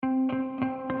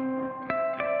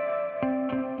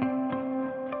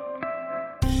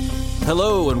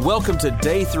Hello and welcome to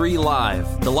Day 3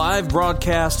 Live, the live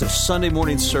broadcast of Sunday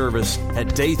morning service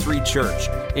at Day 3 Church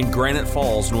in Granite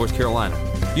Falls, North Carolina.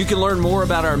 You can learn more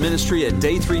about our ministry at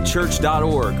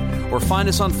day3church.org or find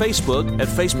us on Facebook at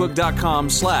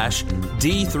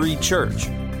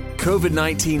facebook.com/D3Church.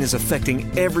 COVID-19 is affecting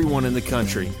everyone in the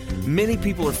country. Many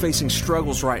people are facing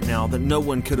struggles right now that no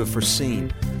one could have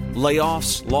foreseen.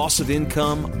 Layoffs, loss of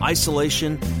income,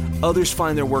 isolation. Others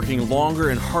find they're working longer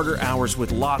and harder hours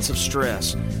with lots of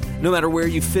stress. No matter where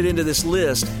you fit into this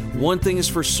list, one thing is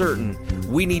for certain: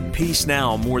 we need peace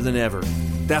now more than ever.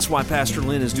 That's why Pastor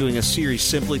Lynn is doing a series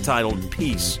simply titled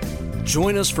Peace.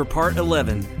 Join us for Part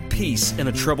 11, Peace in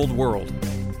a Troubled World.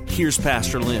 Here's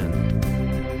Pastor Lynn.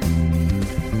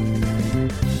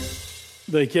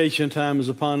 Vacation time is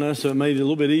upon us, so it made it a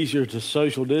little bit easier to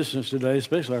social distance today,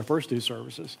 especially our first two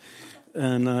services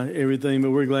and everything,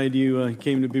 but we're glad you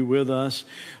came to be with us.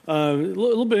 A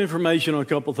little bit of information on a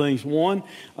couple things. One,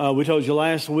 we told you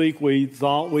last week we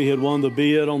thought we had won the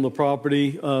bid on the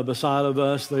property beside of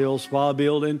us, the old spa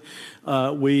building.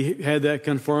 We had that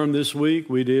confirmed this week.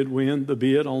 We did win the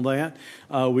bid on that.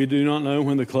 We do not know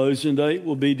when the closing date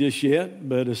will be just yet,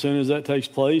 but as soon as that takes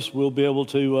place, we'll be able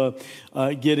to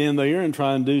get in there and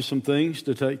try and do some things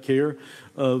to take care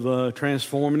of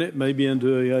transforming it maybe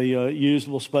into a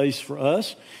usable space for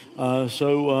us.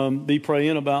 So be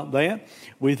praying about that.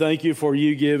 We thank you for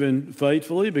you giving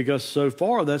faithfully, because so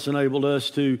far that's enabled us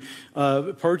to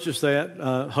purchase that,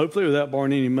 hopefully without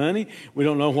borrowing any money. We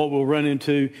don't know what we'll run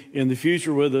into in the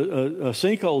future with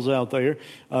sinkholes out there.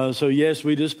 So yes,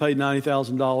 we just paid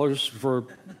 $90,000 for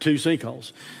 2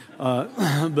 sinkholes.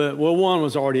 But one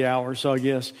was already ours, so I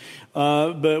guess.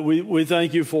 But we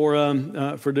thank you for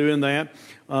doing that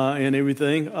and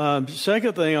everything.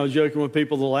 Second thing, I was joking with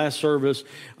people the last service.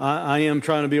 I am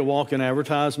trying to be a walking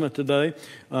advertisement today.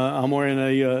 I'm wearing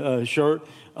a shirt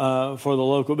for the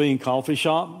local bean coffee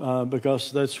shop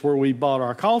because that's where we bought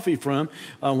our coffee from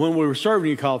when we were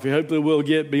serving you coffee. Hopefully we'll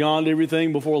get beyond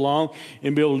everything before long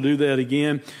and be able to do that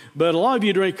again. But a lot of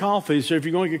you drink coffee, so if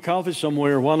you're going to get coffee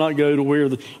somewhere, why not go to where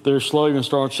their slogan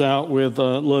starts out with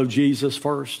love Jesus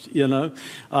first, you know?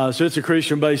 So it's a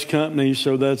Christian-based company,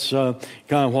 so that's kind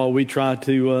of why we try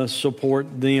to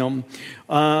support them.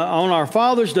 On our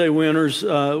Father's Day winners,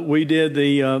 we did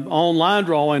the online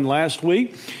drawing last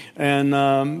week. And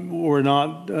we're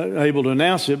not able to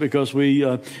announce it because we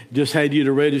just had you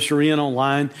to register in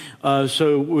online.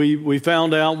 So we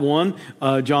found out one,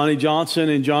 Johnny Johnson,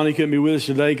 and Johnny couldn't be with us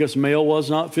today because Mel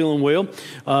was not feeling well.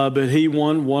 But he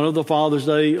won one of the Father's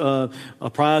Day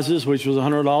prizes, which was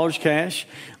 $100 cash.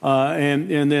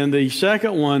 And then the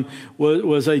second one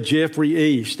was a Jeffrey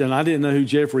East. And I didn't know who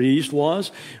Jeffrey East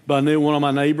was, but I knew one of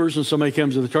my neighbors, and somebody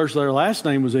comes to the church, their last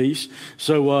name was East.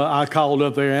 So I called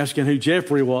up there asking who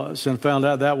Jeffrey was and found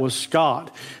out that was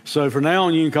Scott. So from now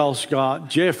on, you can call Scott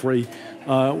Jeffrey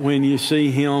when you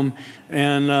see him.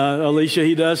 And Alicia,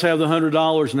 he does have the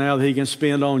 $100 now that he can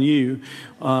spend on you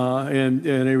and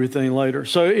everything later.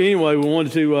 So anyway, we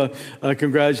wanted to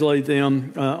congratulate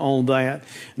them on that. I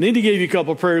need to give you a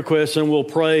couple of prayer requests and we'll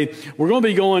pray. We're going to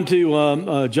be going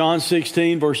to John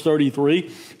 16, verse 33.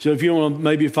 So if you want to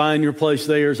maybe find your place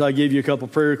there as I give you a couple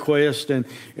of prayer requests, and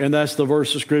that's the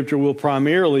verse of Scripture we'll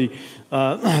primarily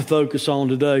focus on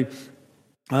today.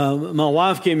 My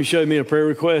wife came and showed me a prayer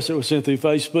request that was sent through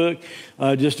Facebook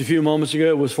just a few moments ago.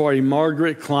 It was for a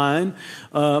Margaret Klein.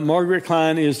 Margaret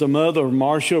Klein is the mother of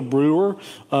Marcia Brewer,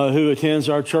 who attends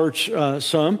our church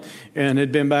some and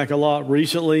had been back a lot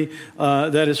recently.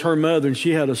 That is her mother, and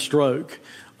she had a stroke.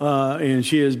 And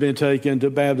she has been taken to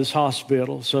Baptist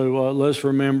Hospital. So let's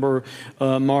remember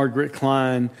Margaret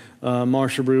Klein,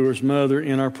 Marcia Brewer's mother,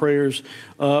 in our prayers.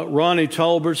 Ronnie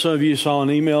Tolbert, some of you saw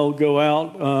an email go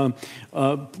out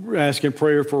asking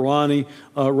prayer for Ronnie.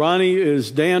 Ronnie is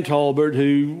Dan Tolbert,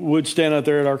 who would stand out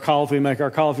there at our coffee, make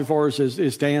our coffee for us,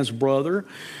 is Dan's brother.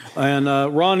 And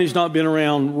Ronnie's not been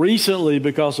around recently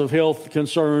because of health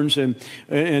concerns and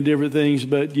different things,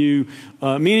 but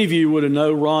many of you would have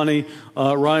known Ronnie.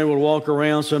 Ronnie would walk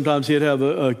around. Sometimes he'd have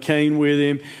a cane with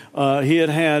him. He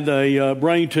had a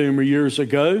brain tumor years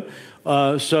ago.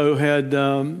 He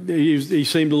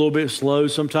seemed a little bit slow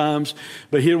sometimes,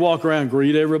 but he'd walk around and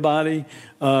greet everybody.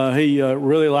 He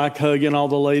really liked hugging all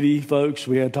the lady folks.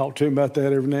 We had talked to him about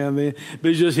that every now and then,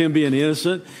 but it's just him being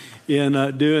innocent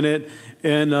in doing it.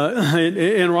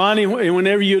 And Ronnie,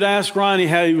 whenever you'd ask Ronnie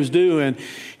how he was doing,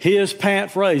 his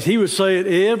pat phrase, he would say it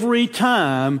every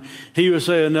time. He would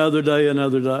say, "Another day,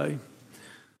 another day."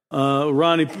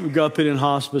 Ronnie got put in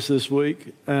hospice this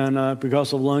week, and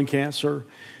because of lung cancer.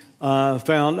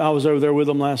 I was over there with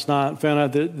him last night. Found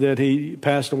out that he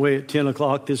passed away at 10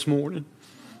 o'clock this morning.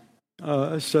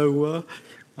 Another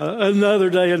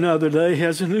day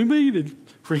has a new meaning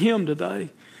for him today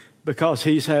because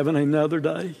he's having another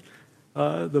day,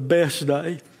 the best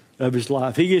day of his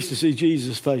life. He gets to see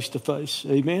Jesus face to face.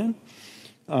 Amen?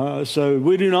 So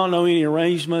we do not know any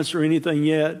arrangements or anything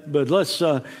yet, but let's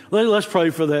pray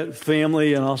for that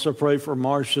family and also pray for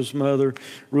Marcia's mother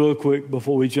real quick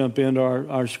before we jump into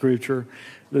our scripture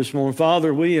this morning.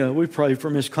 Father, we pray for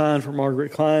Miss Klein, for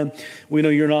Margaret Klein. We know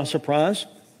you're not surprised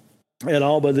at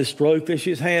all by the stroke that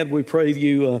she's had. We pray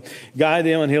you guide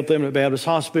them and help them at Baptist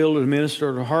Hospital to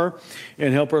minister to her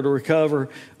and help her to recover.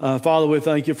 Father, we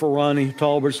thank you for Ronnie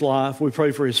Talbert's life. We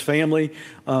pray for his family.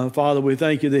 Father, we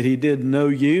thank you that he did know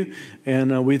you,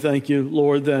 and we thank you,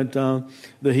 Lord, that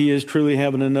he is truly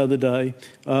having another day,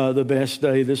 the best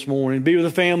day this morning. Be with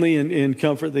the family and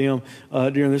comfort them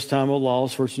during this time of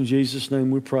loss. For it's in Jesus'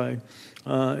 name we pray.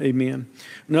 Amen.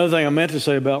 Another thing I meant to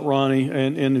say about Ronnie,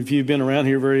 and if you've been around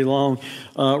here very long,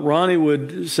 Ronnie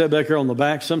would sit back here on the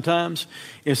back sometimes,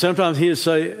 and sometimes he'd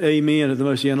say amen at the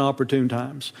most inopportune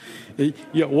times.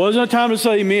 It wasn't a time to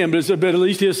say amen, but at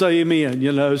least he'll say amen,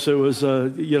 so it was,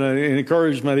 an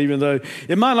encouragement, even though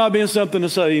it might not have been something to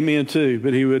say amen to,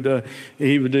 but he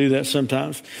would do that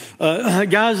sometimes.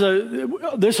 Guys,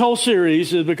 this whole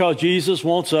series is because Jesus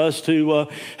wants us to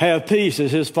have peace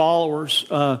as his followers.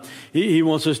 He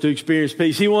wants us to experience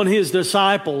peace. He wanted his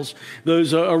disciples,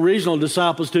 those original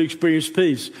disciples, to experience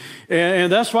peace.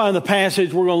 And that's why in the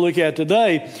passage we're going to look at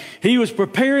today, he was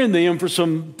preparing them for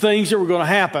some things that were going to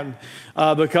happen.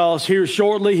 Because here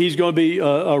shortly he's going to be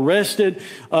arrested,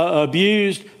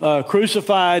 abused,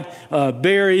 crucified,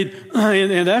 buried,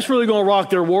 and that's really going to rock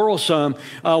their world some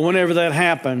whenever that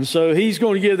happens. So he's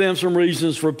going to give them some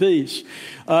reasons for peace.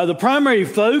 The primary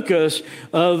focus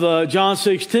of John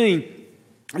 16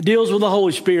 deals with the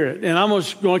Holy Spirit. And I'm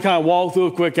just going to kind of walk through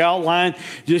a quick outline,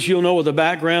 just you'll know what the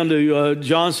background to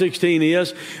John 16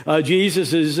 is.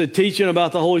 Jesus is teaching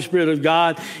about the Holy Spirit of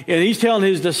God, and he's telling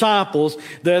his disciples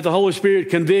that the Holy Spirit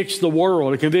convicts the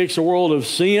world. It convicts the world of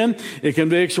sin. It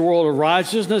convicts the world of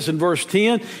righteousness. In verse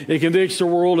 10, it convicts the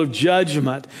world of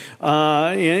judgment.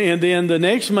 And then the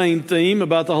next main theme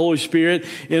about the Holy Spirit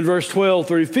in verse 12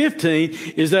 through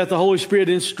 15 is that the Holy Spirit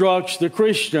instructs the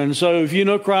Christian. So if you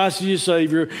know Christ as your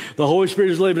Savior, the Holy Spirit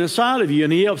is living inside of you,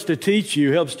 and he helps to teach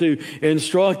you, helps to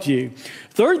instruct you.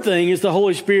 Third thing is the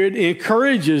Holy Spirit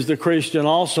encourages the Christian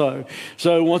also.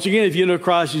 So once again, if you know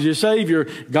Christ as your Savior,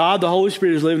 God, the Holy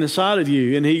Spirit, is living inside of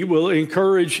you, and he will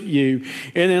encourage you.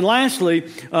 And then lastly,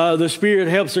 the Spirit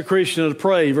helps the Christian to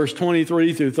pray, verse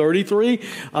 23 through 33.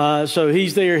 So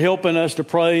he's there helping us to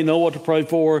pray, know what to pray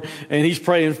for, and he's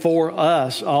praying for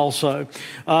us also.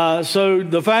 So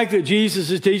the fact that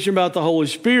Jesus is teaching about the Holy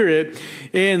Spirit,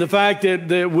 and the fact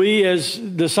that we as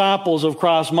disciples of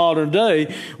Christ modern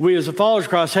day, we as the followers of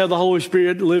Christ have the Holy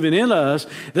Spirit living in us,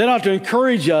 that ought to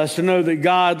encourage us to know that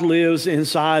God lives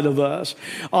inside of us.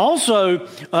 Also,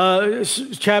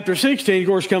 chapter 16, of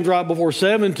course, comes right before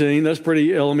 17. That's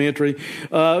pretty elementary.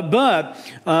 But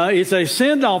it's a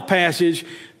send-off passage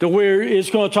to where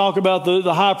it's going to talk about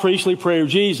the high priestly prayer of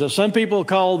Jesus. Some people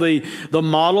call the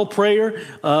model prayer,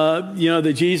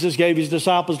 that Jesus gave his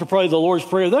disciples to pray, the Lord's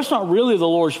Prayer. That's not really the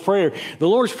Lord's Prayer. The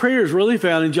Lord's Prayer is really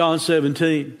found in John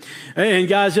 17. And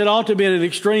guys, it ought to be an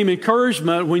extreme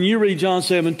encouragement when you read John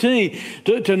 17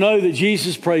 to know that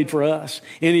Jesus prayed for us.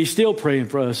 And he's still praying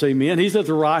for us. Amen. He's at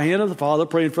the right hand of the Father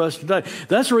praying for us today.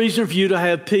 That's a reason for you to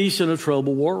have peace in a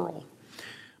troubled world.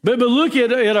 But look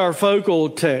at our focal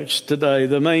text today,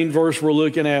 the main verse we're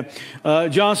looking at,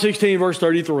 John 16, verse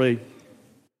 33.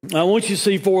 I want you to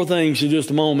see four things in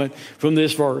just a moment from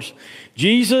this verse.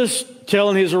 Jesus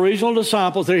telling his original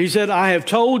disciples there, he said, I have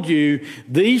told you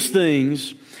these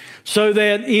things so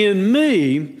that in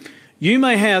me you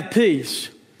may have peace.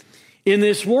 In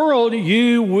this world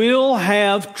you will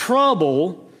have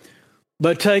trouble,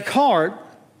 but take heart,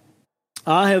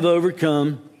 I have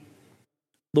overcome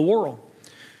the world.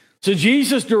 So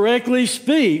Jesus directly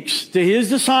speaks to his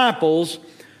disciples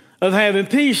of having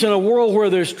peace in a world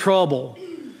where there's trouble.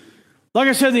 Like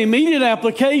I said, the immediate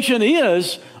application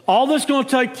is all that's going to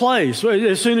take place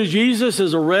as soon as Jesus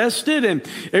is arrested, and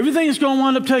everything is going to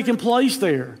wind up taking place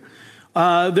there.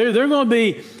 They're going to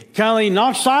be kind of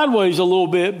knocked sideways a little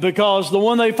bit because the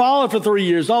one they followed for 3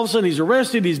 years, all of a sudden he's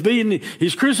arrested, he's beaten,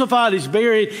 he's crucified, he's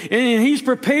buried, and he's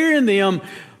preparing them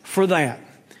for that.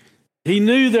 He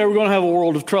knew they were going to have a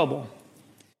world of trouble.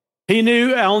 He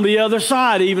knew on the other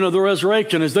side, even of the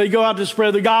resurrection, as they go out to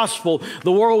spread the gospel,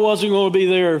 the world wasn't going to be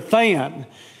their fan,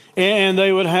 and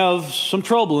they would have some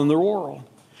trouble in their world.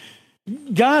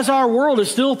 Guys, our world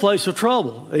is still a place of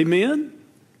trouble. Amen?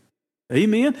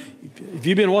 Amen. Have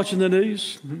you been watching the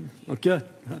news? Okay.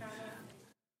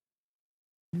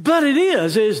 But it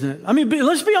is, isn't it? I mean,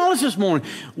 let's be honest this morning.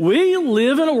 We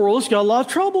live in a world that's got a lot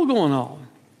of trouble going on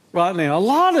right now. A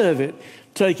lot of it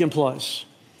taking place.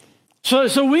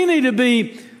 So we need to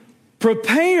be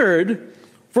prepared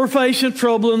for facing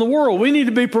trouble in the world. We need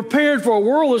to be prepared for a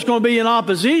world that's going to be in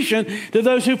opposition to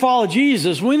those who follow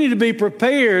Jesus. We need to be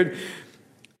prepared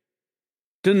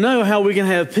to know how we can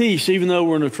have peace even though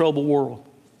we're in a troubled world.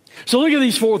 So look at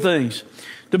these 4 things.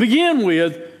 To begin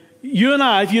with, you and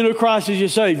I, if you know Christ as your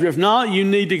Savior, if not, you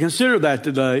need to consider that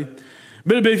today.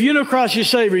 But if you know Christ as your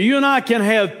Savior, you and I can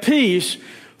have peace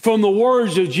from the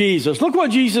words of Jesus. Look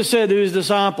what Jesus said to his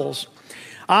disciples.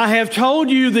 I have told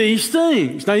you these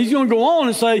things. Now he's going to go on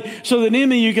and say, so that in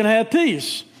me you can have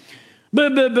peace.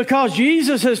 But because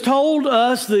Jesus has told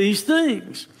us these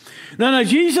things. Now,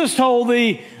 Jesus told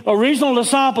the original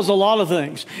disciples a lot of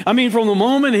things. I mean, from the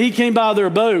moment he came by their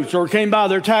boats or came by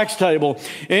their tax table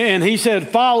and he said,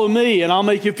 follow me and I'll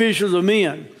make you fishers of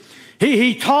men.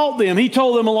 He taught them. He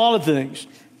told them a lot of things.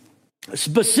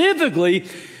 Specifically,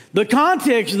 the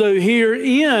context, though, here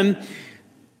in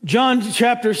John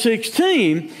chapter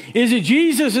 16 is that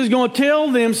Jesus is going to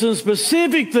tell them some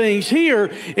specific things here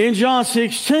in John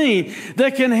 16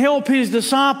 that can help his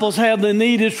disciples have the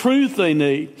needed truth they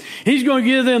need. He's going to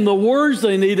give them the words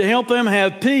they need to help them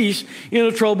have peace in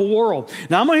a troubled world.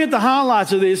 Now, I'm going to hit the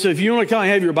highlights of this. So if you want to kind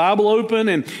of have your Bible open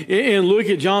and look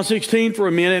at John 16 for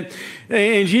a minute.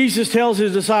 And Jesus tells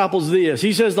his disciples this.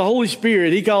 He says the Holy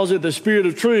Spirit, he calls it the Spirit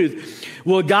of truth,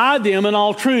 will guide them in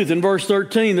all truth. In verse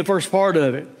 13, the first part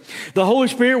of it. The Holy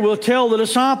Spirit will tell the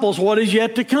disciples what is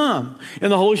yet to come.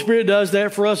 And the Holy Spirit does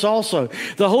that for us also.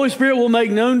 The Holy Spirit will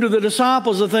make known to the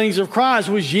disciples the things of Christ,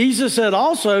 which Jesus said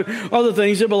also are the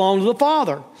things that belong to the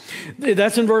Father.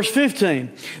 That's in verse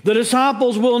 15. The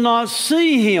disciples will not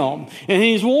see him. And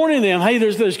he's warning them, hey,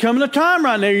 there's coming a time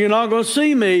right now you're not going to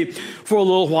see me for a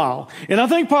little while. And I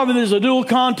think probably there's a dual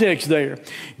context there.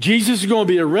 Jesus is going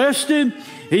to be arrested.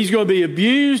 He's going to be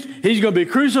abused. He's going to be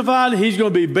crucified. He's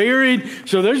going to be buried.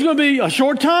 So there's going to be a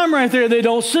short time right there they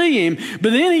don't see him.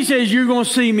 But then he says, you're going to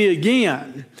see me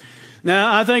again.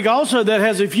 Now, I think also that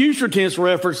has a future tense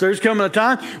reference. There's coming a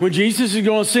time when Jesus is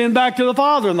going to send back to the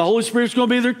Father and the Holy Spirit's going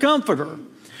to be their comforter.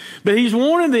 But he's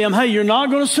warning them, hey, you're not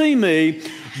going to see me,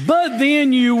 but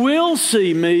then you will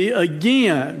see me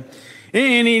again.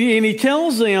 And he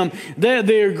tells them that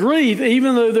their grief,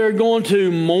 even though they're going to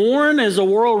mourn as the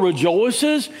world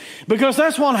rejoices, because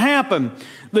that's what happened.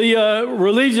 The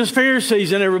religious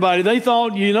Pharisees and everybody, they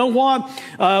thought, you know what?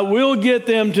 We'll get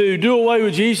them to do away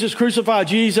with Jesus, crucify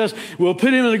Jesus. We'll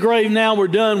put him in the grave now. We're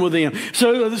done with him.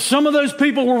 So some of those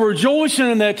people were rejoicing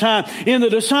in that time. And the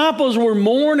disciples were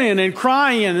mourning and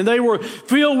crying and they were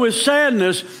filled with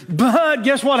sadness. But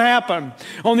guess what happened?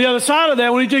 On the other side of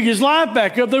that, when he took his life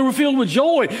back up, they were filled with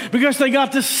joy because they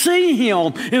got to see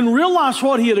him and realize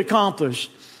what he had accomplished,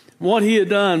 what he had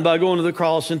done by going to the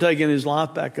cross and taking his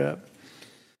life back up.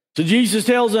 So Jesus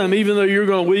tells them, even though you're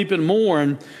going to weep and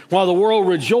mourn, while the world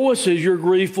rejoices, your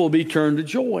grief will be turned to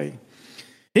joy.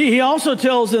 He also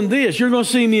tells them this, you're going to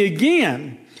see me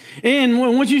again. And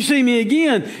once you see me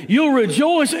again, you'll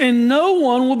rejoice and no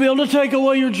one will be able to take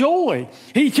away your joy.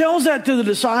 He tells that to the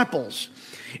disciples.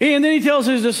 And then he tells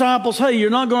his disciples, hey, you're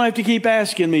not going to have to keep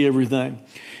asking me everything.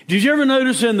 Did you ever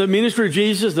notice in the ministry of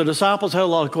Jesus, the disciples had a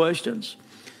lot of questions?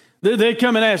 They'd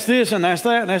come and ask this and ask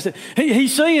that and ask that.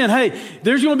 He's saying, hey,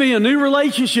 there's going to be a new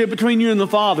relationship between you and the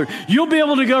Father. You'll be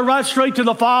able to go right straight to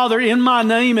the Father in my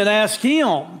name and ask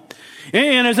him.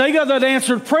 And as they got that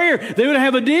answered prayer, they would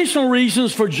have additional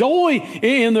reasons for joy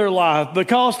in their life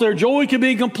because their joy could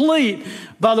be complete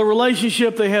by the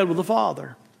relationship they had with the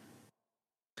Father.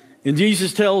 And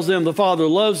Jesus tells them the Father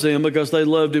loves them because they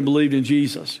loved and believed in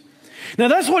Jesus. Now,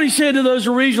 that's what he said to those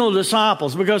original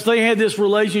disciples because they had this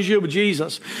relationship with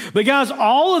Jesus. But guys,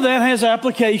 all of that has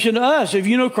application to us if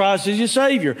you know Christ as your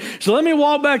Savior. So let me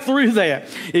walk back through that.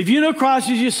 If you know Christ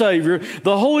as your Savior,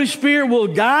 the Holy Spirit will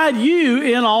guide you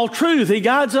in all truth. He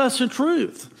guides us in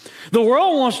truth. The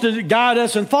world wants to guide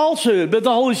us in falsehood, but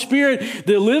the Holy Spirit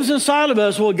that lives inside of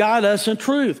us will guide us in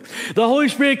truth. The Holy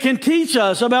Spirit can teach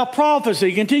us about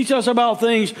prophecy, can teach us about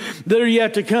things that are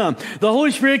yet to come. The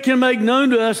Holy Spirit can make known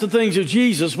to us the things of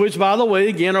Jesus, which, by the way,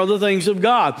 again, are the things of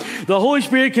God. The Holy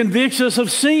Spirit convicts us of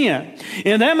sin.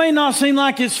 And that may not seem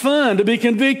like it's fun to be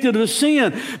convicted of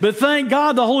sin, but thank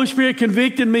God the Holy Spirit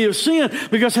convicted me of sin,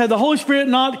 because had the Holy Spirit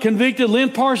not convicted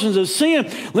Lynn Parsons of sin,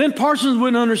 Lynn Parsons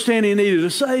wouldn't understand he needed a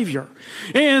Savior. Savior.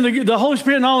 And the Holy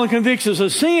Spirit not only convicts us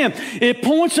of sin, it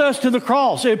points us to the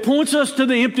cross. It points us to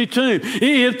the empty tomb.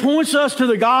 It points us to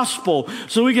the gospel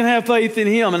so we can have faith in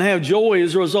Him and have joy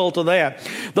as a result of that.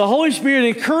 The Holy Spirit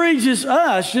encourages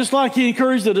us, just like He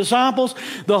encouraged the disciples.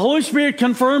 The Holy Spirit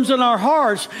confirms in our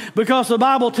hearts, because the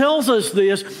Bible tells us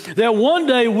this, that one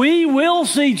day we will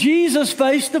see Jesus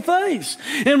face to face.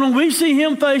 And when we see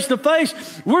Him face to face,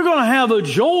 we're going to have a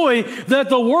joy that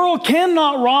the world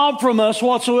cannot rob from us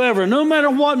whatsoever, no matter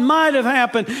what might have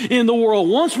happened in the world.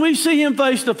 Once we see Him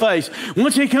face to face,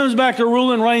 once He comes back to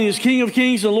rule and reign as King of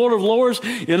Kings and Lord of Lords,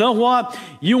 you know what?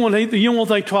 You won't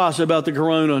think twice about the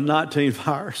Corona-19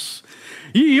 virus.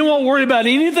 You won't worry about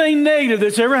anything negative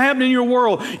that's ever happened in your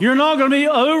world. You're not going to be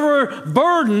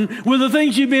overburdened with the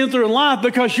things you've been through in life,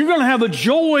 because you're going to have a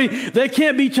joy that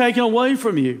can't be taken away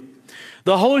from you.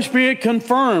 The Holy Spirit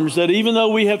confirms that even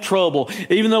though we have trouble,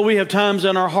 even though we have times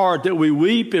in our heart that we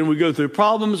weep and we go through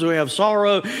problems, we have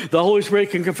sorrow, the Holy Spirit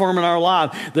can confirm in our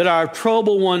life that our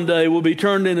trouble one day will be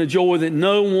turned into joy that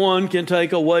no one can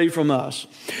take away from us.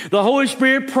 The Holy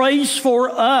Spirit prays for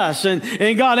us, and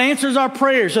God answers our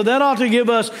prayers, so that ought to give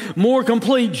us more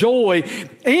complete joy.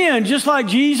 And just like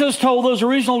Jesus told those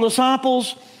original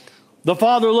disciples, the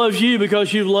Father loves you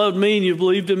because you've loved me and you've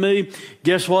believed in me.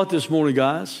 Guess what this morning,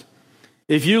 guys?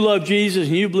 If you love Jesus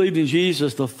and you believed in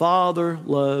Jesus, the Father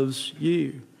loves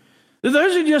you.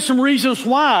 Those are just some reasons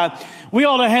why we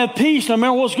ought to have peace no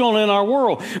matter what's going on in our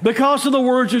world. Because of the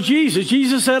words of Jesus.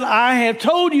 Jesus said, I have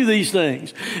told you these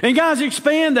things. And guys,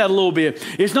 expand that a little bit.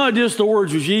 It's not just the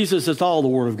words of Jesus, it's all the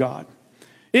Word of God.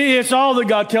 It's all that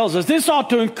God tells us. This ought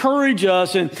to encourage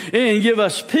us and give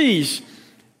us peace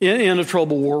in a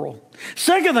troubled world.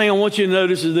 Second thing I want you to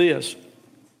notice is this.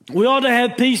 We ought to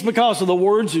have peace because of the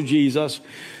words of Jesus,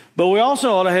 but we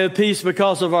also ought to have peace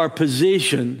because of our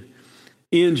position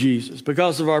in Jesus,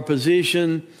 because of our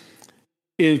position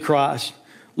in Christ.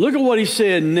 Look at what he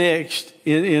said next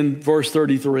in verse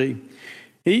 33.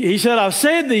 He said, I've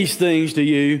said these things to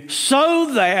you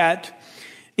so that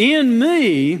in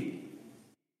me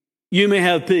you may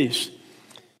have peace.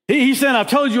 He said, I've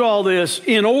told you all this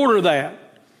in order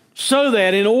that, so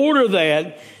that, in order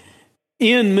that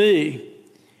in me.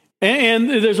 And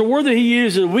there's a word that he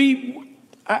uses.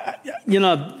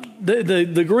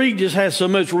 The Greek just has so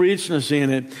much richness in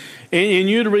it. And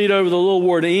you'd read over the little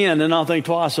word in and not think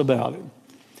twice about it.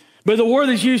 But the word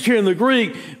that's used here in the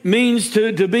Greek means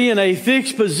to be in a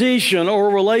fixed position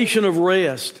or a relation of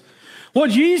rest.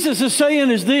 What Jesus is saying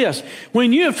is this: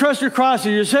 when you have trusted Christ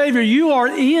as your Savior, you are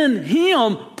in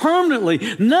Him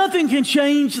permanently. Nothing can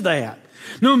change that.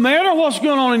 No matter what's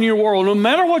going on in your world, no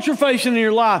matter what you're facing in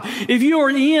your life, if you are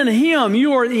in Him,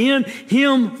 you are in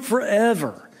Him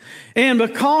forever. And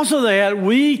because of that,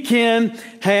 we can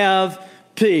have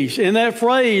peace. And that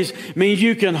phrase means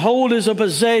you can hold as a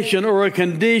possession or a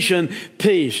condition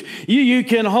peace. You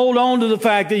can hold on to the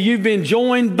fact that you've been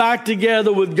joined back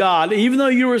together with God. Even though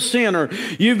you're a sinner,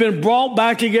 you've been brought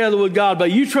back together with God.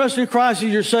 But you trust in Christ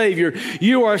as your Savior,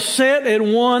 you are set at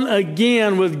one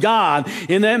again with God.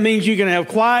 And that means you can have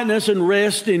quietness and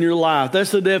rest in your life.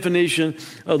 That's the definition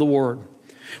of the word.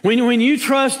 When you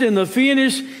trust in the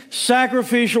finished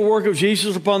sacrificial work of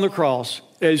Jesus upon the cross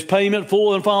as payment,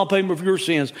 full and final payment for your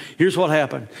sins, here's what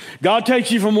happened. God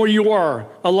takes you from where you were,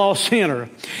 a lost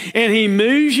sinner, and He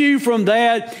moves you from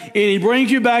that, and He brings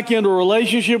you back into a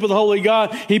relationship with the Holy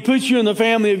God. He puts you in the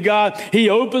family of God. He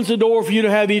opens the door for you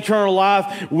to have eternal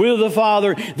life with the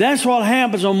Father. That's what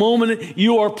happens the moment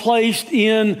you are placed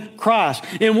in Christ.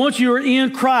 And once you are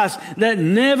in Christ, that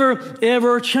never,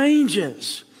 ever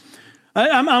changes.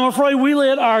 I'm afraid we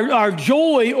let our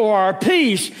joy or our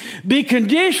peace be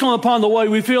conditional upon the way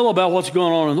we feel about what's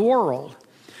going on in the world.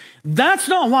 That's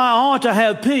not why I ought to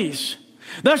have peace.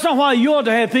 That's not why you ought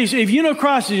to have peace. If you know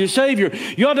Christ as your Savior,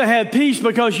 you ought to have peace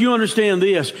because you understand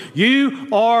this. You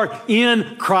are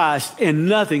in Christ, and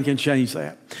nothing can change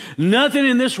that. Nothing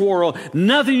in this world,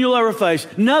 nothing you'll ever face,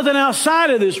 nothing outside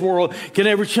of this world can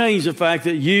ever change the fact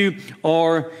that you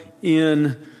are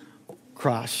in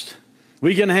Christ.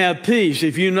 We can have peace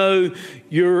if you know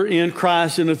you're in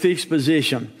Christ in a fixed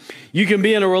position. You can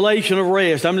be in a relation of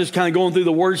rest. I'm just kind of going through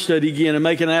the word study again and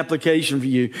making an application for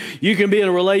you. You can be in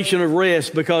a relation of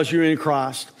rest because you're in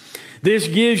Christ. This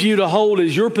gives you to hold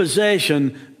as your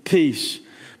possession peace.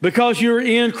 Because you're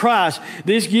in Christ,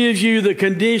 this gives you the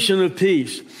condition of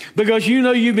peace. Because you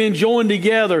know you've been joined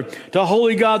together to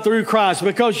holy God through Christ.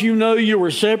 Because you know you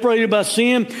were separated by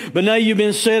sin, but now you've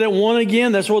been set at one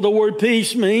again. That's what the word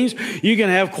peace means. You can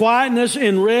have quietness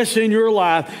and rest in your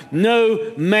life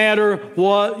no matter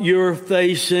what you're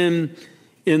facing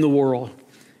in the world.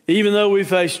 Even though we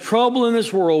face trouble in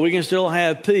this world, we can still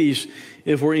have peace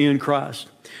if we're in Christ.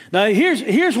 Now,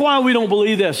 here's why we don't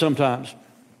believe that sometimes.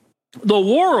 The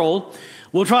world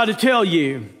will try to tell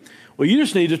you, well, you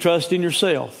just need to trust in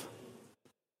yourself.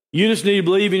 You just need to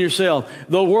believe in yourself.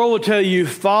 The world will tell you,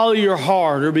 follow your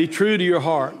heart or be true to your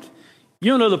heart.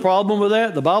 You don't know the problem with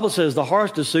that? The Bible says the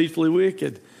heart's deceitfully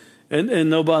wicked, and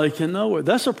nobody can know it.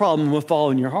 That's the problem with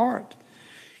following your heart.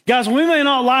 Guys, we may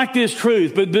not like this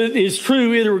truth, but it's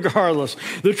true regardless.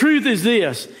 The truth is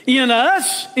this: in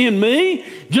us, in me,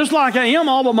 just like I am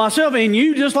all by myself, in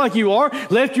you, just like you are,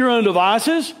 left your own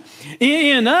devices.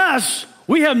 In us,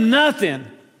 we have nothing.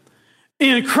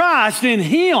 In Christ, in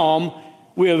Him,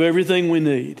 we have everything we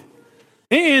need.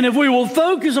 And if we will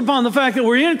focus upon the fact that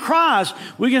we're in Christ,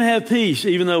 we can have peace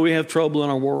even though we have trouble in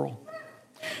our world.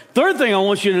 Third thing I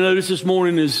want you to notice this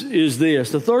morning is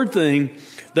this. The third thing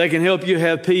that can help you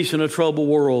have peace in a troubled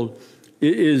world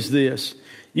is this.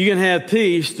 You can have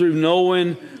peace through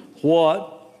knowing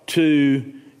what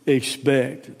to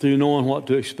expect. Through knowing what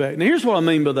to expect. Now here's what I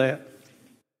mean by that.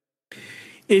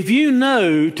 If you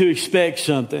know to expect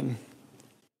something,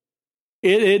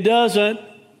 it doesn't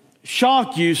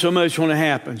shock you so much when it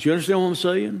happens. You understand what I'm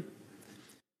saying?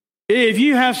 If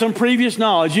you have some previous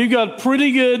knowledge, you've got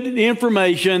pretty good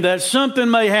information that something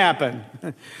may happen.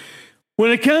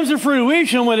 When it comes to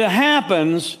fruition, when it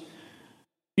happens,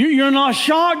 you're not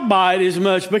shocked by it as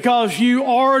much because you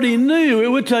already knew it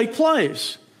would take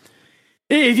place.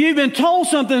 If you've been told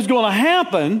something's going to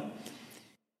happen,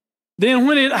 then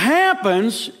when it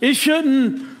happens, it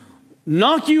shouldn't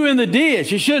knock you in the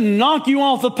ditch. It shouldn't knock you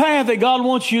off the path that God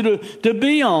wants you to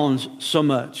be on so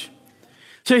much.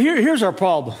 So here's our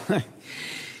problem.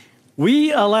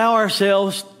 We allow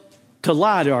ourselves to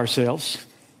lie to ourselves.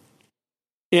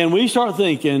 And we start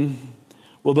thinking,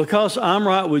 well, because I'm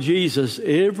right with Jesus,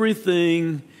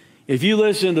 everything, if you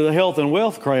listen to the health and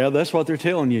wealth crowd, that's what they're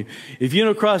telling you. If you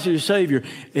know Christ as your Savior,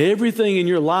 everything in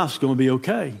your life's going to be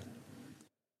okay.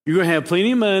 You're going to have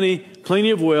plenty of money, plenty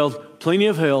of wealth, plenty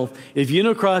of health. If you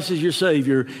know Christ as your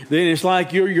Savior, then it's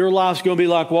like your life's going to be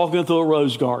like walking through a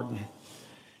rose garden.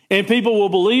 And people will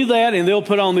believe that, and they'll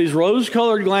put on these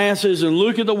rose-colored glasses and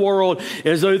look at the world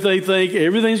as though they think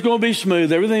everything's going to be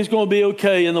smooth, everything's going to be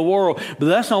okay in the world. But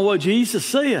that's not what Jesus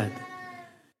said.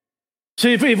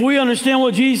 See, if we understand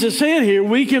what Jesus said here,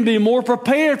 we can be more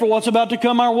prepared for what's about to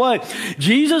come our way.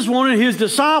 Jesus wanted His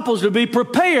disciples to be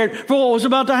prepared for what was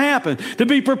about to happen, to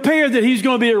be prepared that He's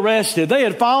going to be arrested. They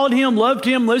had followed Him, loved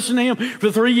Him, listened to Him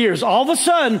for 3 years. All of a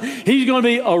sudden, He's going to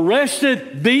be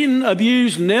arrested, beaten,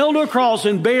 abused, nailed to a cross,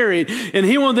 and buried, and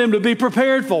He wanted them to be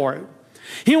prepared for it.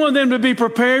 He wanted them to be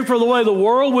prepared for the way the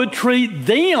world would treat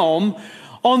them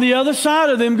on the other side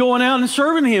of them going out and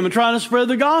serving Him and trying to spread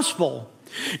the gospel.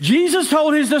 Jesus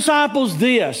told His disciples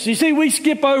this. You see, we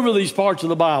skip over these parts of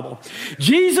the Bible.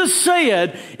 Jesus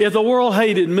said, if the world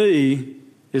hated me,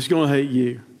 it's going to hate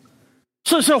you.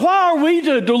 So why are we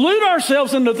to delude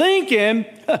ourselves into thinking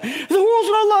the world's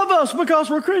going to love us because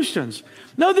we're Christians?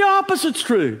 No, the opposite's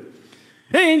true.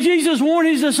 And Jesus warned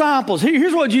His disciples.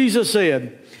 Here's what Jesus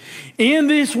said. In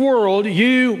this world,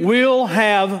 you will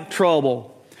have trouble.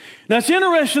 Now, it's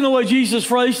interesting the way Jesus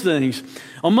phrased things.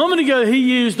 A moment ago, He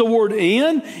used the word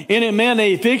in, and it meant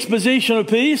a fixed position of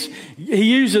peace. He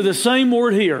used the same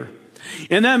word here.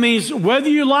 And that means whether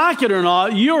you like it or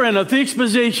not, you're in a fixed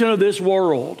position of this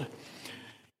world.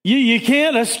 You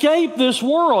can't escape this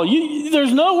world.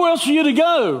 There's nowhere else for you to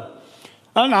go.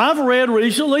 And I've read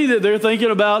recently that they're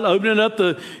thinking about opening up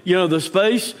the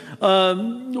space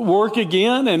work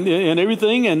again and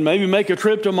everything, and maybe make a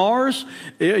trip to Mars.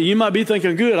 You might be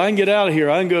thinking, good, I can get out of here.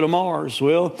 I can go to Mars.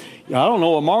 Well, I don't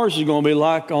know what Mars is going to be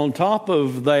like on top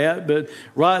of that, but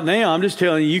right now I'm just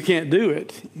telling you, you can't do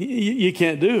it. You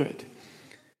can't do it.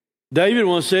 David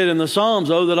once said in the Psalms,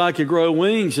 oh, that I could grow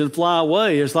wings and fly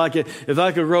away. It's like if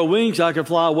I could grow wings, I could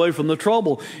fly away from the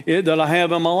trouble that I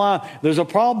have in my life. There's a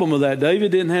problem with that.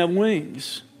 David didn't have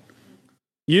wings.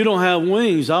 You don't have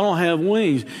wings. I don't have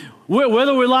wings.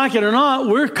 Whether we like it or not,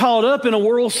 we're caught up in a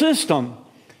world system.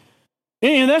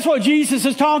 And that's what Jesus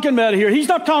is talking about here. He's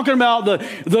not talking about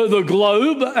the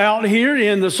globe out here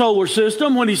in the solar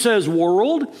system when He says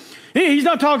world. He's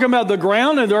not talking about the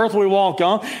ground and the earth we walk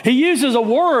on. He uses a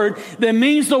word that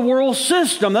means the world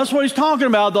system. That's what He's talking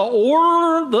about, the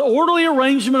orderly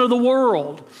arrangement of the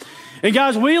world. And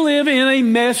guys, we live in a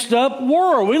messed up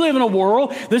world. We live in a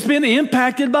world that's been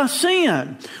impacted by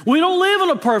sin. We don't live in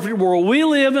a perfect world. We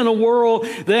live in a world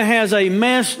that has a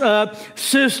messed up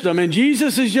system. And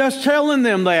Jesus is just telling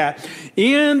them that.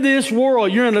 In this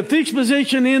world, you're in a fixed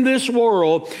position in this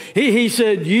world. He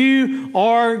said, you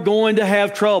are going to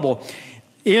have trouble.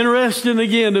 interesting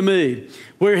again to me,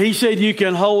 where he said you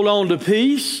can hold on to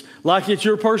peace like it's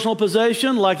your personal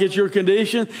possession, like it's your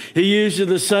condition. He uses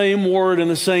the same word in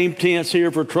the same tense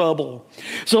here for trouble.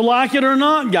 So like it or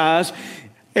not, guys,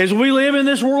 as we live in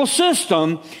this world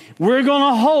system, we're going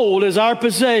to hold as our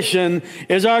possession,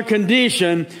 as our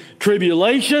condition,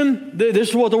 tribulation. This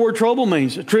is what the word trouble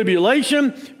means.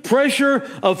 Tribulation, pressure,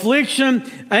 affliction,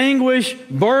 anguish,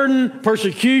 burden,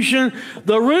 persecution.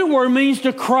 The root word means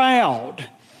to crowd.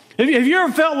 Have you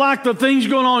ever felt like the things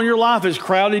going on in your life has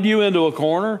crowded you into a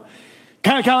corner?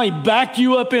 Kind of backed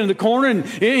you up into the corner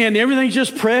and everything's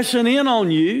just pressing in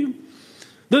on you?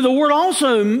 The word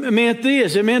also meant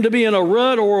this. It meant to be in a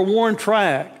rut or a worn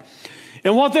track.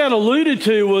 And what that alluded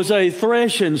to was a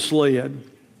threshing sled.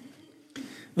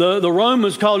 The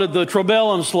Romans called it the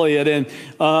tribulum sled, and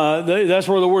that's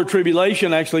where the word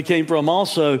tribulation actually came from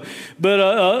also. But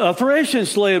a threshing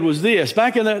sled was this.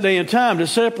 Back in that day and time, to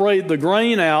separate the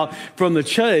grain out from the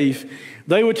chaff,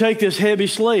 they would take this heavy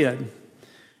sled.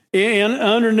 And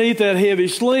underneath that heavy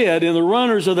sled, in the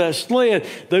runners of that sled,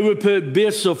 they would put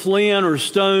bits of flint or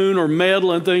stone or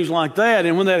metal and things like that.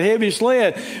 And when that heavy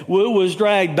sled was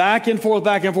dragged back and forth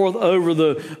over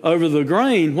the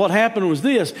grain, what happened was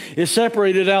this. It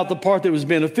separated out the part that was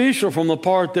beneficial from the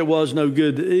part that was no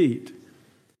good to eat.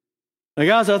 Now,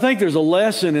 guys, I think there's a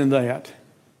lesson in that.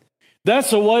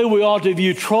 That's the way we ought to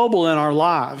view trouble in our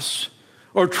lives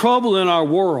or trouble in our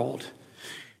world.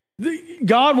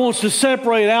 God wants to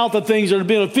separate out the things that are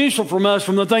beneficial from us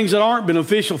from the things that aren't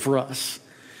beneficial for us.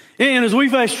 And as we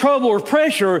face trouble or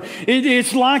pressure,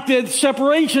 it's like that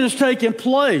separation is taking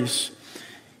place.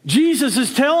 Jesus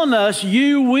is telling us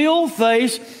you will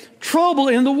face trouble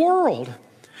in the world.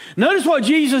 Notice what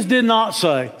Jesus did not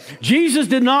say. Jesus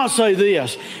did not say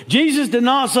this. Jesus did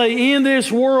not say, in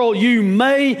this world you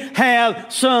may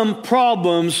have some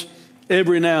problems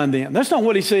every now and then. That's not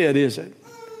what he said, is it?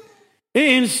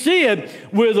 Instead,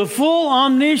 with the full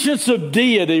omniscience of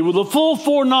deity, with the full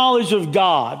foreknowledge of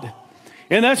God,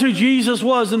 and that's who Jesus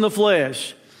was in the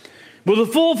flesh. With the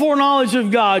full foreknowledge of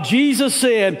God, Jesus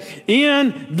said,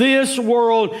 in this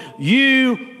world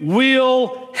you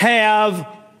will have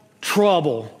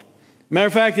trouble. Matter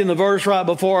of fact, in the verse right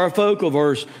before our focal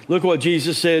verse, look what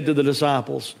Jesus said to the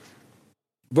disciples.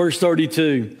 Verse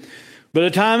 32, but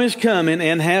a time is coming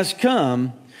and has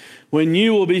come when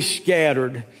you will be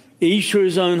scattered, each to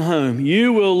his own home.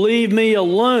 You will leave me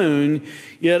alone,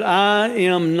 yet I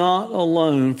am not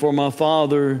alone, for my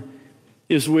Father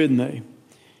is with me.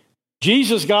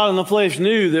 Jesus, God in the flesh,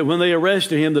 knew that when they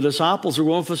arrested him, the disciples were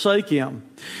going to forsake him.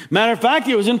 Matter of fact,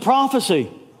 it was in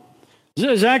prophecy.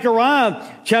 Zechariah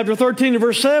chapter 13 and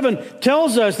verse 7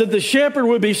 tells us that the shepherd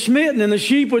would be smitten and the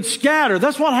sheep would scatter.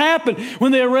 That's what happened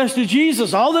when they arrested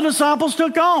Jesus. All the disciples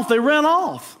took off. They ran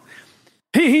off.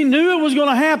 He knew it was going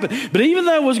to happen. But even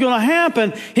though it was going to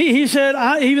happen, he said,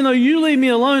 even though you leave me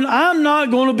alone, I'm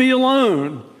not going to be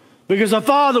alone, because the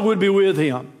Father would be with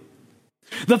him.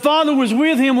 The Father was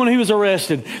with him when he was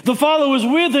arrested. The Father was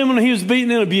with him when he was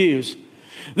beaten and abused.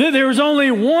 There was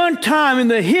only one time in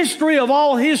the history of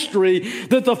all history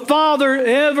that the Father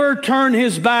ever turned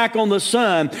his back on the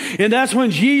Son. And that's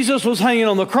when Jesus was hanging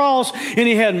on the cross and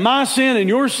he had my sin and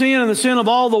your sin and the sin of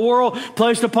all the world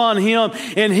placed upon him.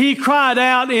 And he cried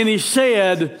out and he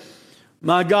said,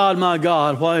 my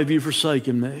God, why have you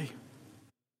forsaken me?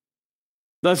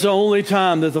 That's the only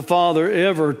time that the Father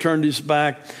ever turned his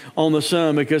back on the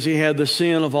Son, because he had the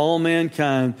sin of all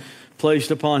mankind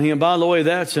placed upon him. By the way,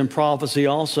 that's in prophecy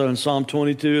also in Psalm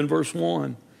 22 and verse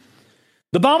 1.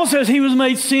 The Bible says he was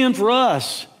made sin for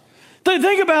us.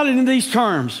 Think about it in these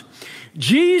terms.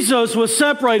 Jesus was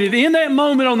separated in that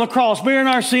moment on the cross, bearing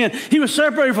our sin. He was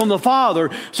separated from the Father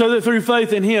so that through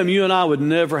faith in him, you and I would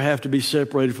never have to be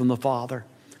separated from the Father.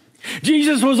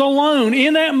 Jesus was alone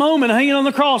in that moment, hanging on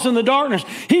the cross in the darkness.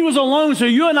 He was alone, so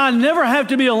you and I never have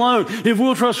to be alone. If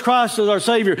we'll trust Christ as our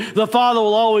Savior, the Father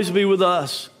will always be with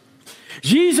us.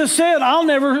 Jesus said, I'll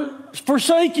never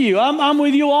forsake you. I'm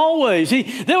with you always.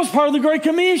 That was part of the Great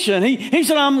Commission. He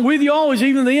said, I'm with you always,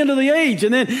 even to the end of the age.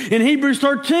 And then in Hebrews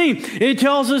 13, it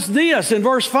tells us this. In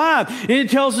verse 5, it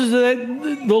tells us that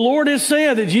the Lord has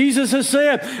said, that Jesus has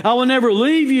said, I will never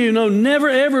leave you, no, never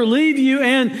ever leave you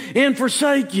and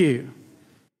forsake you.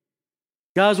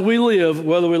 Guys, we live,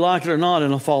 whether we like it or not,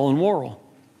 in a fallen world.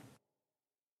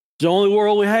 It's the only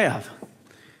world we have.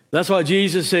 That's why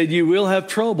Jesus said, you will have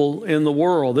trouble in the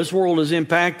world. This world is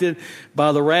impacted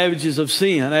by the ravages of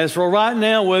sin. As for right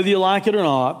now, whether you like it or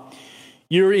not,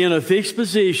 you're in a fixed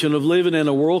position of living in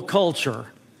a world culture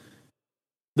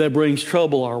that brings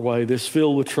trouble our way, that's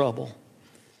filled with trouble.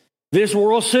 This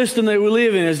world system that we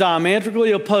live in is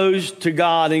diametrically opposed to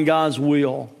God and God's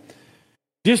will.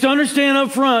 Just understand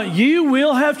up front, you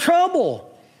will have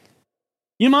trouble.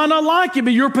 You might not like it,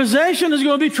 but your possession is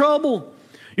going to be trouble.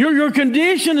 Your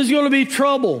condition is going to be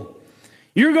trouble.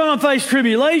 You're going to face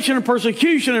tribulation and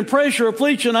persecution and pressure,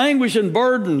 affliction, anguish, and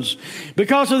burdens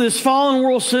because of this fallen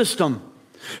world system.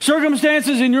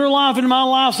 Circumstances in your life and in my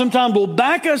life sometimes will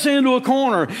back us into a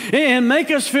corner and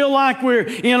make us feel like we're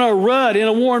in a rut, in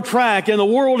a worn track, and the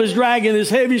world is dragging this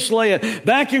heavy sled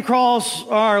back across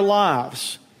our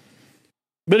lives.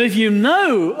 But if you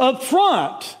know up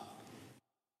front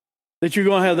that you're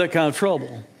going to have that kind of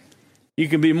trouble, you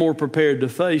can be more prepared to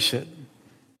face it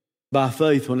by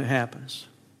faith when it happens.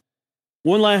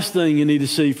 One last thing you need to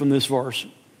see from this verse.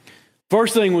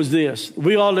 First thing was this: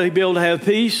 we ought to be able to have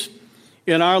peace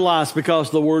in our lives because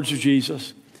of the words of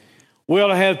Jesus. We ought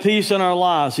to have peace in our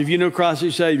lives if you know Christ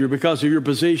as Savior because of your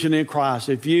position in Christ.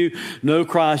 If you know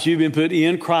Christ, you've been put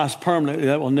in Christ permanently.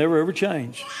 That will never, ever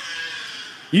change.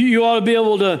 You ought to be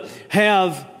able to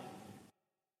have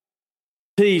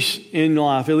peace in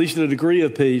life, at least a degree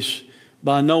of peace,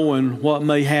 by knowing what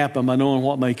may happen, by knowing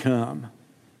what may come.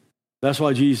 That's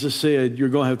why Jesus said you're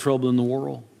going to have trouble in the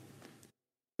world.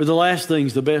 But the last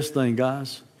thing's the best thing,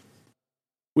 guys.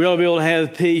 We ought to be able to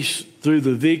have peace through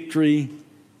the victory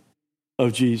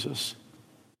of Jesus.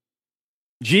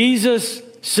 Jesus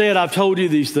said, I've told you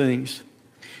these things.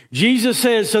 Jesus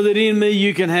said, so that in me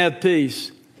you can have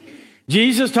peace.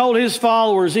 Jesus told his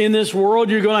followers, in this world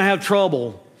you're going to have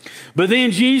trouble. But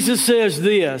then Jesus says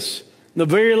this, the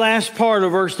very last part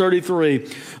of verse 33,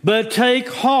 but take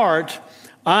heart,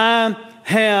 I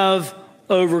have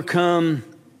overcome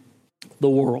the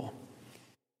world.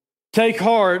 Take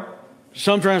heart.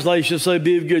 Some translations say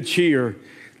be of good cheer.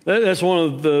 That's one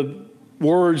of the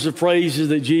words, the phrases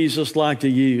that Jesus liked to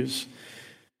use.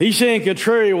 He's saying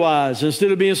contrariwise,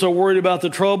 instead of being so worried about the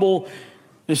trouble,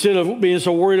 instead of being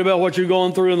so worried about what you're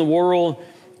going through in the world,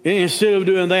 instead of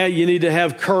doing that, you need to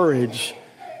have courage.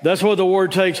 That's what the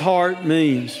word takes heart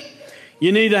means.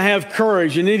 You need to have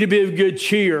courage. You need to be of good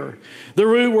cheer. The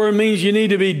root word means you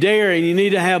need to be daring. You need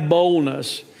to have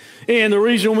boldness. And the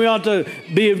reason we ought to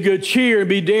be of good cheer and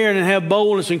be daring and have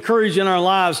boldness and courage in our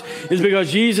lives is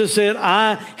because Jesus said,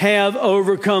 I have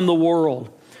overcome the world.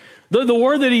 The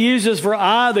word that he uses for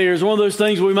I there is one of those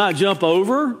things we might jump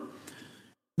over.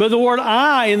 But the word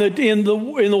I in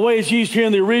the way it's used here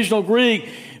in the original Greek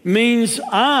means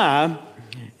I.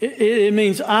 It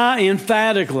means I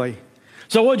emphatically.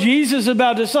 So what Jesus is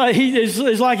about to say,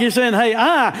 is like he's saying, hey,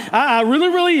 I really,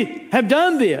 really have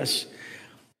done this.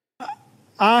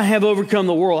 I have overcome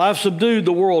the world. I've subdued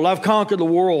the world. I've conquered the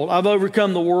world. I've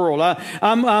overcome the world.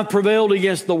 I've prevailed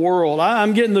against the world.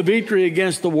 I'm getting the victory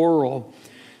against the world.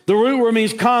 The root word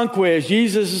means conquest.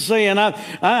 Jesus is saying,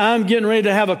 I'm getting ready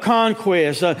to have a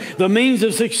conquest. The means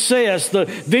of success, the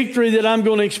victory that I'm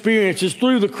going to experience is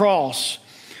through the cross.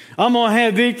 I'm going to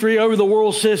have victory over the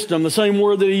world system, the same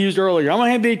word that he used earlier. I'm going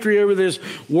to have victory over this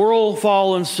world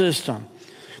fallen system.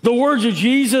 The words of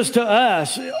Jesus to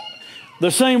us, the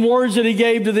same words that he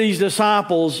gave to these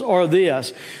disciples are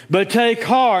this, but take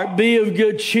heart, be of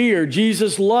good cheer.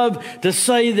 Jesus loved to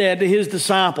say that to his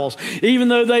disciples. Even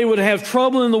though they would have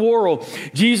trouble in the world,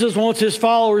 Jesus wants his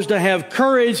followers to have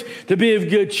courage, to be of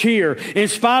good cheer. In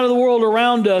spite of the world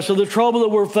around us, of the trouble that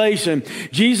we're facing,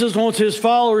 Jesus wants his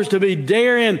followers to be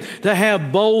daring, to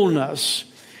have boldness.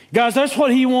 Guys, that's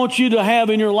what he wants you to have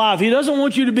in your life. He doesn't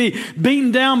want you to be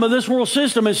beaten down by this world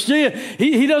system. Instead,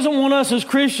 he doesn't want us as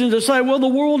Christians to say, well, the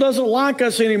world doesn't like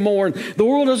us anymore. And the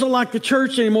world doesn't like the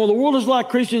church anymore. The world doesn't like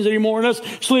Christians anymore. And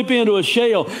let's slip into a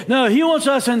shell. No, he wants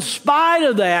us, in spite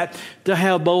of that, to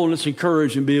have boldness and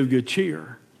courage and be of good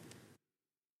cheer.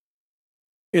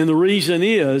 And the reason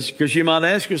is, because you might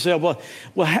ask yourself,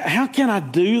 well, how can I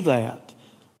do that?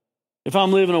 If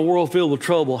I'm living in a world filled with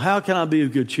trouble, how can I be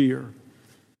of good cheer?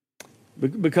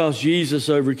 Because Jesus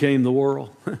overcame the world.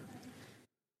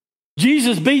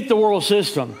 Jesus beat the world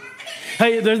system.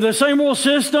 Hey, the same world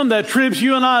system that trips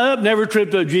you and I up never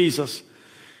tripped up Jesus.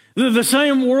 The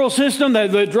same world system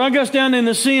that drug us down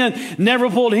into sin never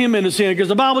pulled him into sin, because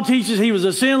the Bible teaches he was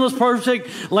a sinless,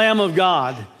 perfect Lamb of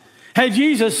God. Had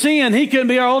Jesus sinned, he couldn't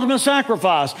be our ultimate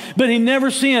sacrifice. But he never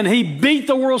sinned. He beat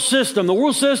the world system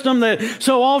that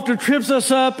so often trips us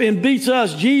up and beats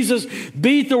us. Jesus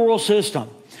beat the world system.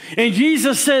 And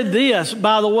Jesus said this,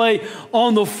 by the way,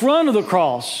 on the front of the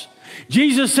cross.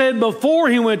 Jesus said before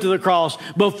he went to the cross,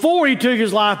 before he took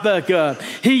his life back up,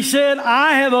 he said,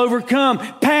 I have overcome,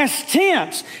 past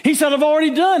tense. He said, I've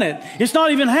already done it. It's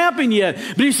not even happened yet.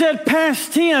 But he said,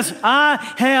 past tense, I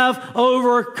have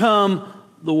overcome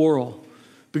the world.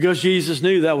 because Jesus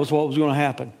knew that was what was going to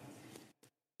happen.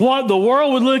 What the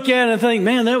world would look at and think,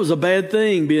 man, that was a bad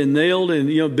thing, being nailed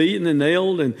and beaten and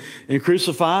nailed and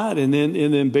crucified and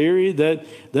then buried. That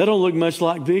don't look much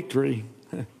like victory.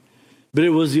 But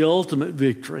it was the ultimate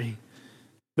victory.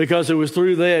 Because it was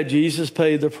through that Jesus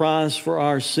paid the price for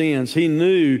our sins. He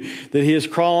knew that his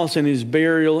cross and his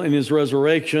burial and his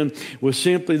resurrection was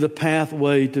simply the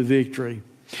pathway to victory.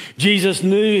 Jesus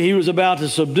knew he was about to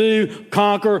subdue,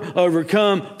 conquer,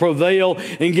 overcome, prevail,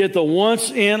 and get the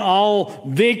once-and-all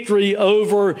victory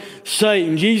over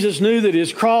Satan. Jesus knew that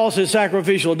his cross, his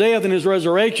sacrificial death, and his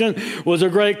resurrection was a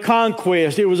great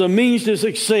conquest. It was a means to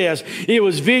success. It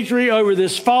was victory over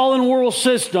this fallen world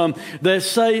system that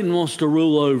Satan wants to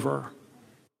rule over.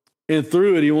 And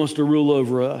through it, he wants to rule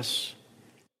over us.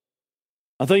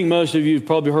 I think most of you have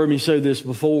probably heard me say this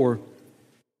before.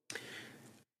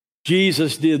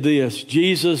 Jesus did this.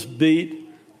 Jesus beat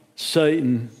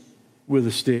Satan with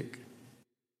a stick.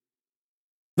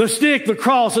 The stick, the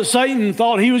cross that Satan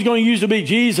thought he was going to use to beat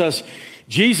Jesus,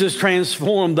 Jesus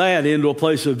transformed that into a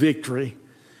place of victory.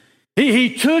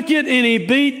 He took it and he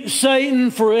beat Satan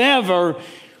forever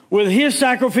with his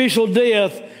sacrificial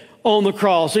death on the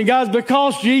cross. And guys,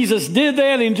 because Jesus did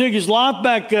that and took his life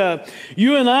back up,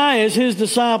 you and I as his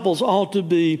disciples ought to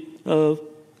be of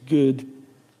good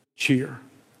cheer.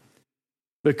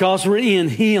 Because we're in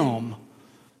him,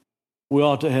 we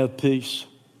ought to have peace.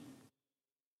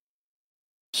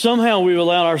 Somehow we've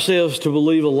allowed ourselves to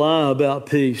believe a lie about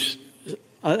peace.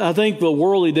 I think the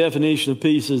worldly definition of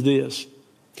peace is this.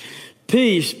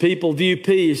 Peace, people view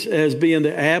peace as being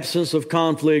the absence of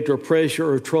conflict or pressure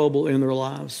or trouble in their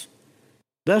lives.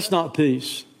 That's not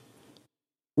peace.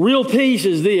 Real peace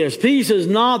is this. Peace is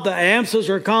not the absence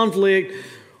of conflict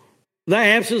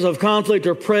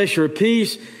or pressure.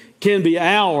 Peace can be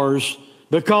ours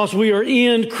because we are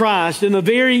in Christ in the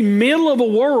very middle of a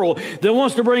world that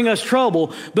wants to bring us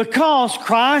trouble, because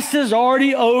Christ has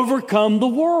already overcome the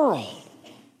world.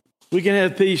 We can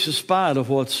have peace in spite of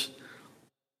what's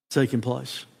taking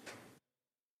place.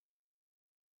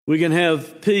 We can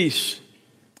have peace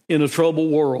in a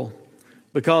troubled world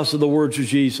because of the words of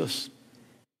Jesus.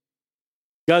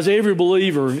 Guys, every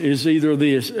believer is either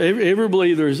this. Every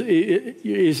believer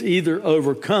is either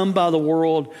overcome by the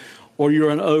world or you're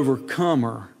an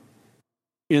overcomer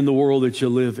in the world that you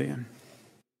live in.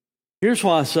 Here's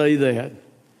why I say that.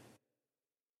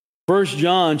 1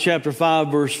 John chapter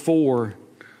 5, verse 4,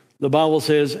 the Bible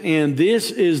says, and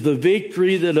this is the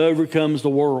victory that overcomes the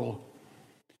world.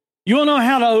 You want to know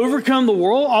how to overcome the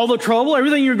world, all the trouble,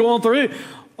 everything you're going through,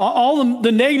 all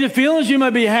the negative feelings you may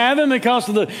be having because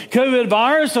of the COVID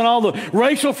virus and all the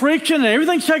racial friction and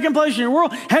everything's taking place in your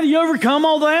world. How do you overcome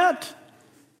all that?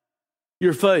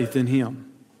 Your faith in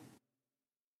him.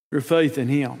 Your faith in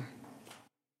him.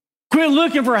 Quit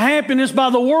looking for happiness by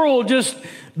the world just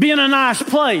being a nice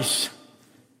place.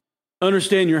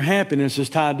 Understand your happiness is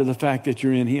tied to the fact that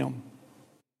you're in him.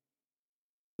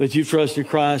 That you've trusted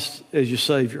Christ as your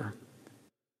Savior.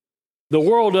 The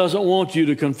world doesn't want you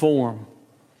to conform.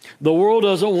 The world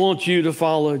doesn't want you to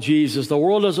follow Jesus. The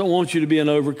world doesn't want you to be an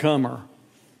overcomer.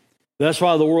 That's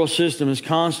why the world system is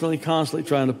constantly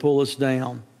trying to pull us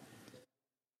down.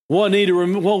 What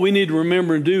we need to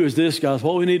remember and do is this, guys.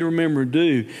 What we need to remember and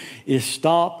do is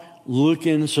stop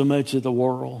looking so much at the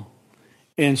world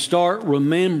and start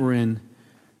remembering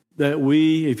that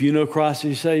if you know Christ as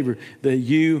your Savior, that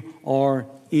you are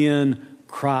in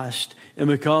Christ. And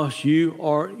because you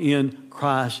are in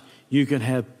Christ, you can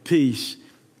have peace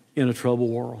in a troubled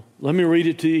world. Let me read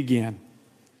it to you again.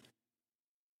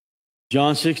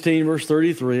 John 16, verse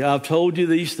 33. I've told you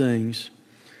these things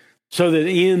so that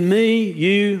in me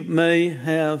you may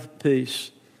have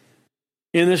peace.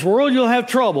 In this world you'll have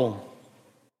trouble,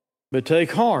 but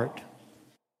take heart.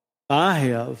 I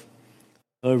have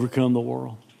overcome the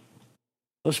world.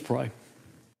 Let's pray.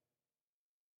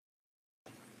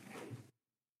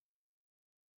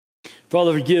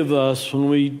 Father, forgive us when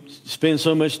we spend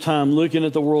so much time looking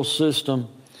at the world system.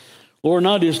 Lord,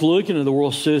 not just looking at the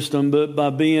world system, but by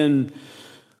being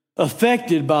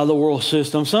affected by the world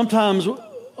system. Sometimes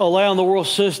allowing the world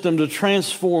system to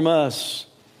transform us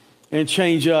and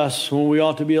change us when we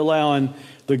ought to be allowing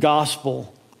the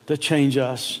gospel to change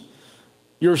us.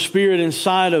 Your Spirit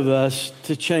inside of us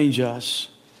to change us.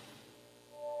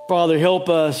 Father, help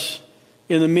us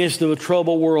in the midst of a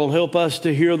troubled world. Help us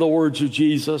to hear the words of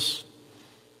Jesus.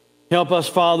 Help us,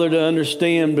 Father, to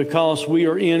understand because we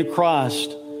are in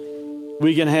Christ,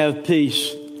 we can have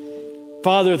peace.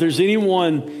 Father, if there's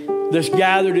anyone that's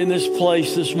gathered in this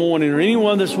place this morning or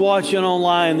anyone that's watching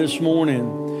online this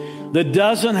morning that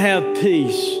doesn't have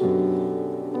peace,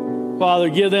 Father,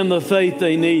 give them the faith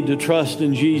they need to trust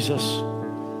in Jesus.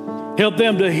 Help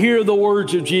them to hear the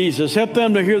words of Jesus. Help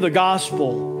them to hear the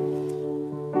gospel.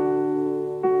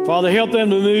 Father, help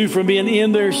them to move from being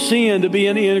in their sin to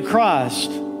being in Christ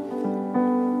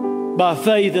by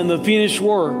faith in the finished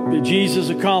work that Jesus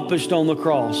accomplished on the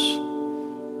cross.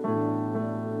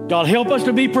 God, help us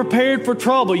to be prepared for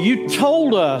trouble. You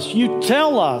told us, you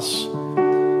tell us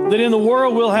that in the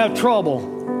world we'll have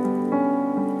trouble.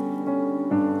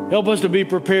 Help us to be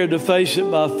prepared to face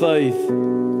it by faith.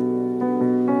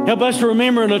 Help us to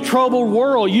remember in a troubled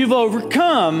world, you've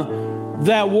overcome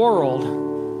that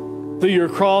world through your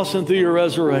cross and through your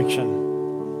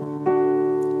resurrection.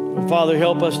 But Father,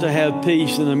 help us to have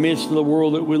peace in the midst of the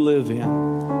world that we live in.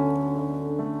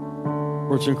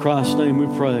 For it's in Christ's name we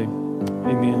pray.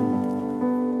 Amen.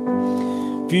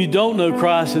 If you don't know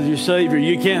Christ as your Savior,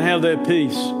 you can't have that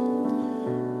peace.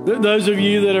 Those of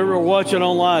you that are watching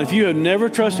online, if you have never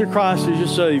trusted Christ as your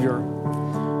Savior,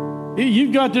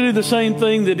 you've got to do the same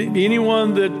thing that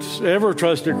anyone that's ever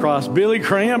trusted Christ, Billy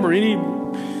Graham or any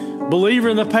believer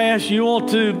in the past you want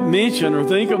to mention or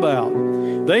think about.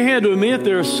 They had to admit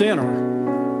they're a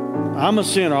sinner. I'm a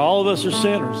sinner. All of us are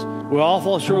sinners. We all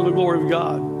fall short of the glory of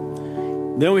God.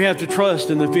 Then we have to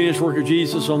trust in the finished work of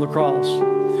Jesus on the cross.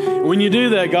 When you do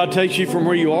that, God takes you from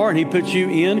where you are and He puts you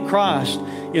in Christ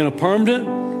in a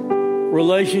permanent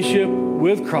relationship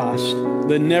with Christ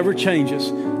that never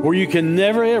changes, where you can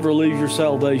never ever lose your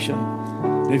salvation.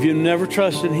 If you've never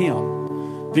trusted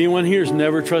Him, if anyone here has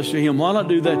never trusted Him, why not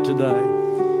do that today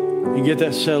and get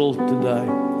that settled today?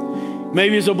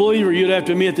 Maybe as a believer, you'd have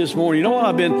to admit this morning, you know what,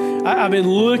 I've been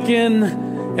looking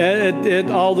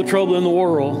at all the trouble in the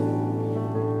world.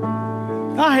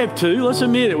 I have too. Let's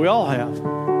admit it. We all have.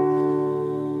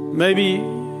 Maybe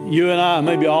you and I,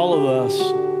 maybe all of us,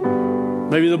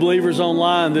 maybe the believers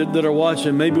online that are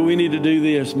watching, maybe we need to do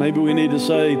this. Maybe we need to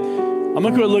say, I'm going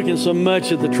to quit looking so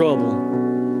much at the trouble,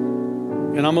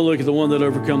 and I'm going to look at the one that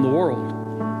overcome the world.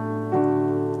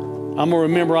 I'm going to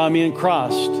remember I'm in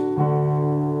Christ,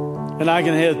 and I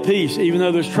can have peace even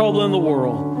though there's trouble in the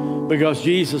world because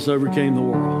Jesus overcame the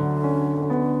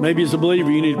world. Maybe as a believer,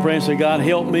 you need to pray and say, God,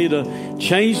 help me to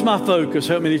change my focus.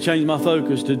 Help me to change my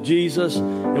focus to Jesus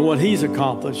and what He's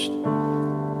accomplished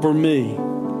for me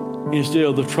instead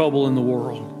of the trouble in the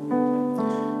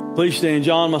world. Please stand.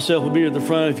 John and myself will be at the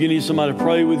front. If you need somebody to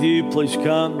pray with you, please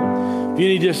come. If you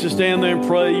need just to stand there and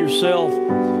pray yourself,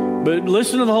 but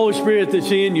listen to the Holy Spirit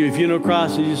that's in you if you know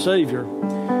Christ as your Savior.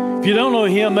 If you don't know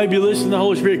Him, maybe listen to the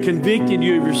Holy Spirit convicting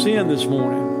you of your sin this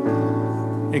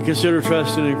morning and consider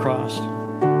trusting in Christ.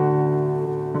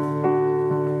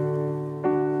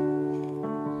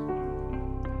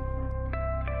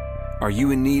 Are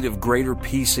you in need of greater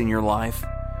peace in your life?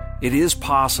 It is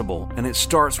possible, and it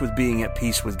starts with being at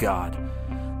peace with God.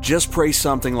 Just pray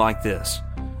something like this.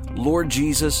 Lord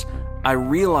Jesus, I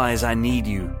realize I need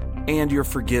you and your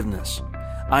forgiveness.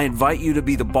 I invite you to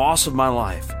be the boss of my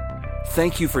life.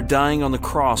 Thank you for dying on the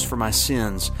cross for my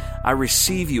sins. I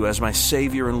receive you as my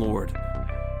Savior and Lord.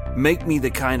 Make me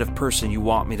the kind of person you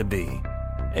want me to be.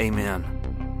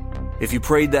 Amen. If you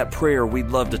prayed that prayer, we'd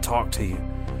love to talk to you.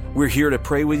 We're here to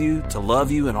pray with you, to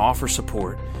love you, and offer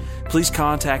support. Please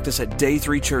contact us at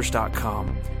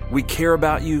day3church.com. We care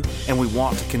about you, and we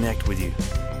want to connect with you.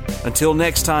 Until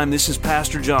next time, this is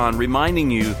Pastor John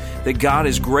reminding you that God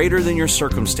is greater than your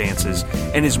circumstances,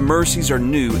 and His mercies are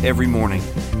new every morning.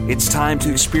 It's time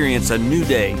to experience a new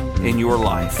day in your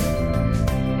life.